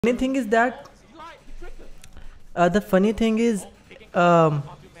funny thing is that the funny thing is um,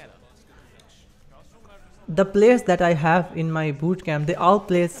 the players that I have in my boot camp, they all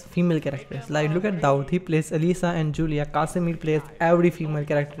plays female characters. Like look at Dawood, he plays Elisa and Julia. Casimir plays every female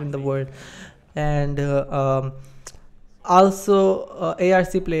character in the world, and also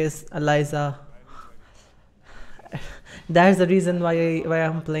ARC plays Eliza. That's the reason why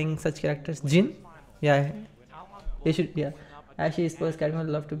I'm playing such characters. Jin, yeah, they should, yeah. Actually, sports academy would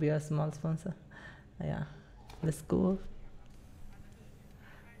love to be a small sponsor. Yeah, let's go.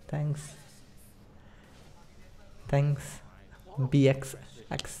 Thanks. Thanks,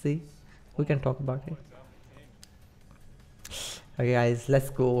 BXXC. We can talk about it. Okay, guys,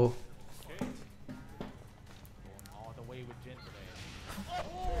 let's go.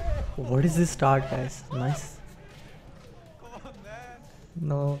 What is this start, guys? Nice.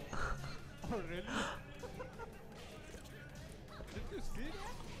 No.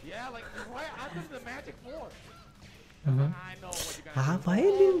 Yeah, like right after the magic four. Why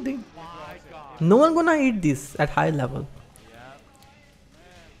didn't they? No one gonna eat this at high level.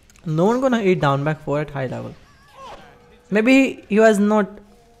 No one gonna eat down back 4 at high level. Maybe he was not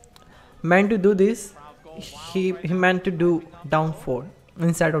meant to do this. He meant to do down 4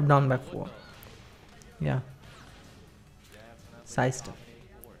 instead of down back 4. Yeah. Side step.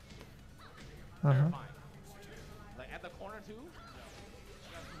 Like at the corner too.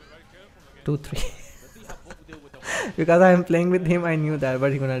 2-3. Because I am playing with him, I knew that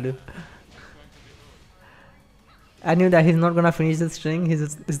what he's gonna do. I knew that he's not gonna finish the string.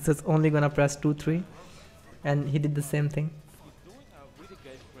 He's just only gonna press 2-3, and he did the same thing. He's doing a really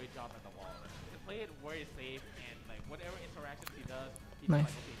great job at the wall. He played it very safe, and like whatever interactions he does, he's Nice.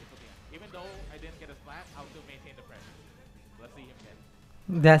 like, okay, it's okay. Even though I didn't get a splat, I'll still maintain the pressure. Let's see him get.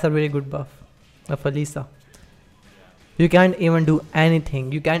 That's a really good buff of Elisa. You can't even do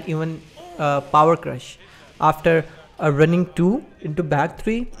anything. You can't even power crush. After running 2 into back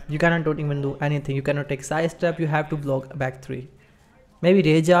 3, you cannot don't even do anything. You cannot take side step. You have to block back 3. Maybe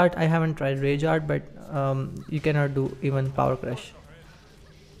rage art. I haven't tried rage art, but you cannot do even power crush.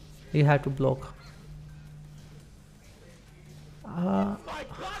 You have to block. My God,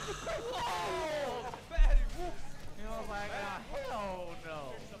 the crazy! Oh, you know, like, hell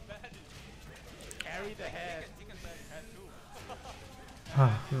no. Carry the head.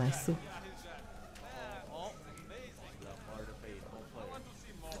 Nice.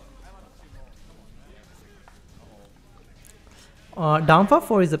 Down for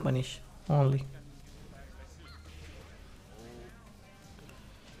 4 is a punish only.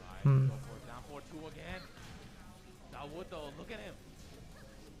 Down 4-2 again. Dawood though, look at him.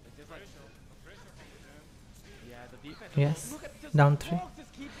 Yeah, the defense. Yes. Look at just Down 3.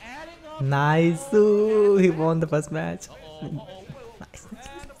 just keep adding up. Nice. Ooh, he won the first match. Nice.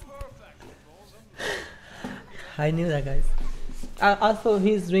 I knew that, guys. Also,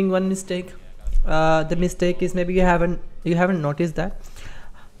 he's doing one mistake. The mistake is maybe you haven't noticed that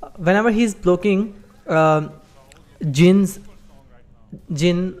whenever he's blocking Jin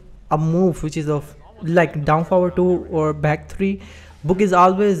a move which is of like down forward 2 or back 3, Book is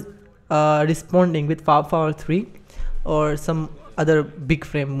always responding with forward 3 or some other big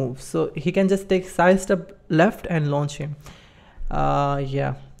frame move, so he can just take side step left and launch him.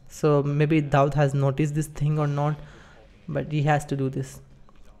 Yeah, so maybe Dawood has noticed this thing or not, but he has to do this.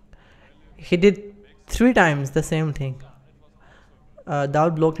 He did 3 times the same thing.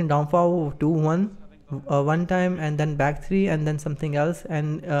 Dawood blocked in down forward 2-1 one time, and then back 3, and then something else.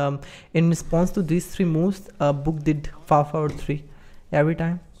 And in response to these 3 moves, Book did forward 3 every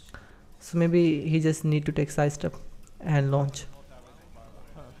time. So maybe he just need to take side step and launch.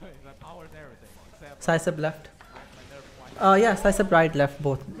 Side step left. Yeah, side step right, left,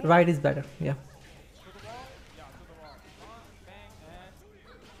 both. Right is better. Yeah.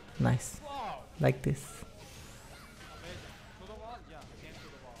 Nice. Like this.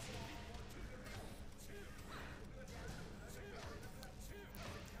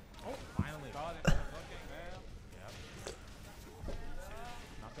 Oh, finally. Not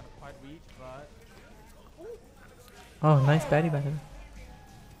gonna quite reach, but Oh, nice parry by the way.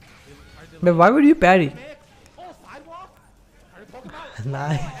 But why would you parry? oh, sidewalk. Are you poking out?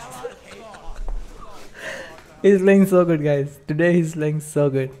 Nice. He's playing so good, guys. Today he's playing so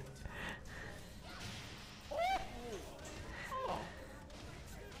good.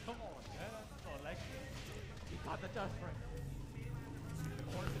 Got the just right.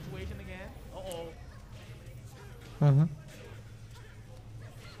 Corner situation again.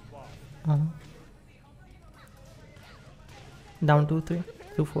 Down 2-3,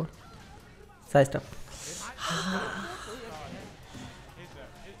 2-4. Side step.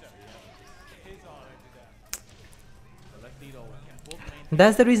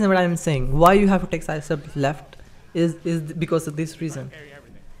 That's the reason what I'm saying. Why you have to take sidestep left is because of this reason.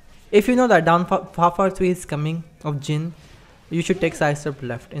 If you know that down far 3 is coming of Jin, you should take sidestep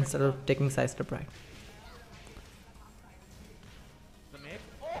left instead of taking sidestep right.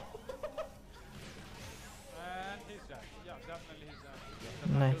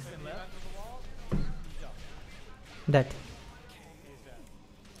 Nice. That.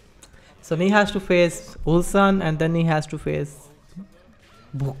 So he has to face Ulsan and then he has to face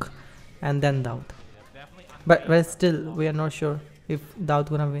Book and then Dawood. But still, we are not sure if Dawood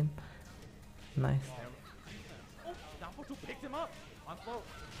gonna win. Nice.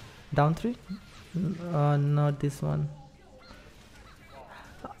 Down 3? Not this one.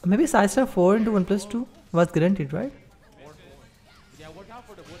 Maybe sidestep 4 into 1+2 was guaranteed, right?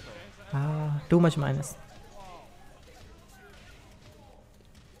 Too much minus.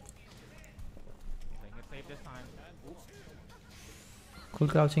 Cool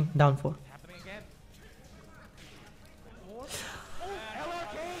crouching, down 4.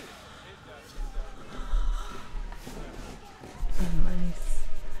 Nice.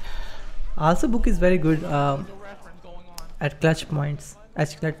 Also, Book is very good at clutch points,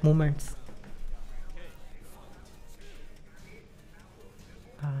 at clutch moments.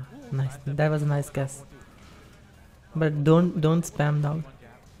 Nice. That was a nice guess. But don't spam down.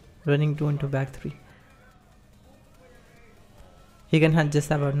 Running 2 into back 3. He can just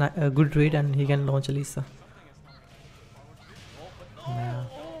have a good read and he can launch Elisa. Yeah.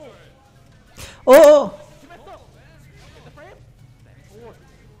 Oh!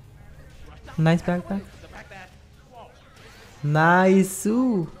 Nice backpack. Nice.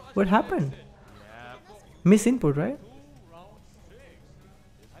 Ooh. What happened? Miss input, right?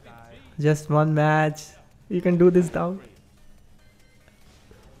 Just one match. You can do this down.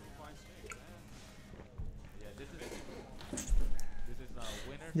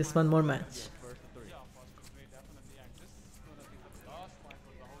 Just one more match.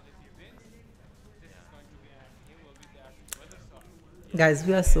 Guys,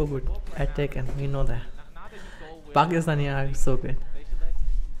 we are so good at Tekken. We know that. Pakistani are so good.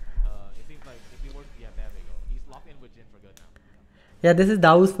 Yeah, this is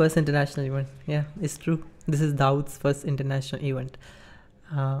Dawood's first international event. Yeah, it's true. This is Dawood's first international event.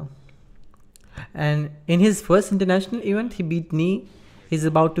 And in his first international event, he beat Nee. He's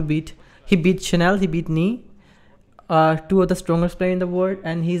about to beat. He beat Chanel. He beat Nee. 2 of the strongest players in the world,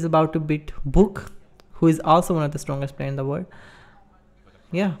 and he's about to beat Book, who is also one of the strongest players in the world.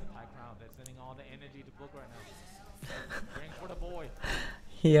 Yeah.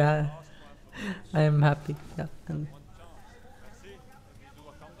 Yeah, I am happy. Yeah.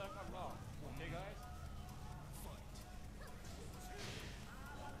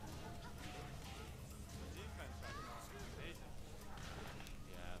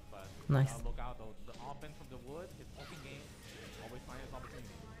 Nice. The offense from Dawood, his poking game, always finding his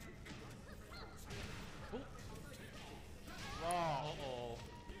opportunity.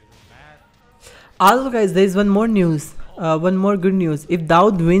 Also, guys, there is one more news. One more good news. If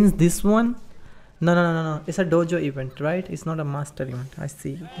Dawood wins this one, no. It's a dojo event, right? It's not a master event. I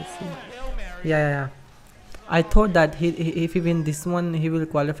see. Yeah. I thought that if he wins this one, he will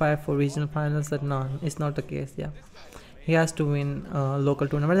qualify for regional finals. But no, it's not the case. Yeah. He has to win local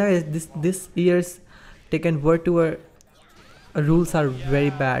tournament. This year's Tekken World Tour rules are very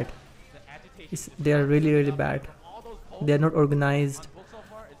bad. They are really bad. They are not organized.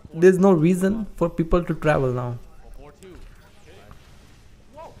 There's no reason for people to travel now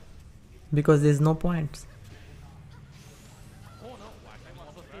because there's no points.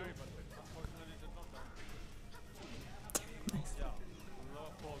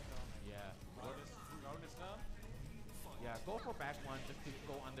 Go for back one just to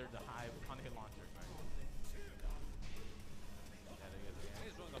go under the high Hanukkah launcher.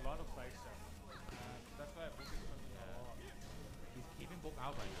 He's doing a lot of side steps. That's why Book is he's keeping Book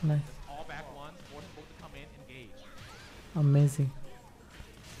out right now. Nice. Just all back one, forcing Book to come in, engage.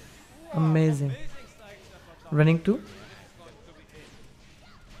 Amazing. Running 2.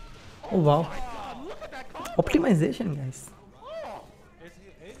 Oh wow. Optimization, guys.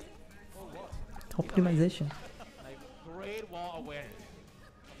 Optimization.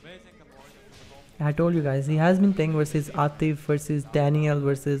 I told you guys, he has been playing versus Atif, versus Daniel,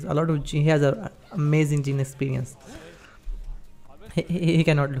 versus a lot of G. He has an amazing Jin experience. He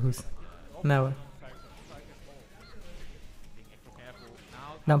cannot lose. Never.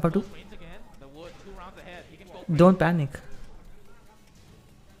 Number 2. Don't panic.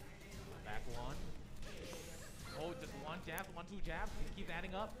 Back one. Oh, just one jab, 1-2 jab. Keep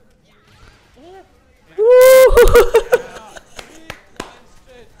adding up. Woo!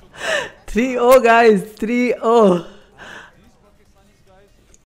 3-0 guys, 3-0.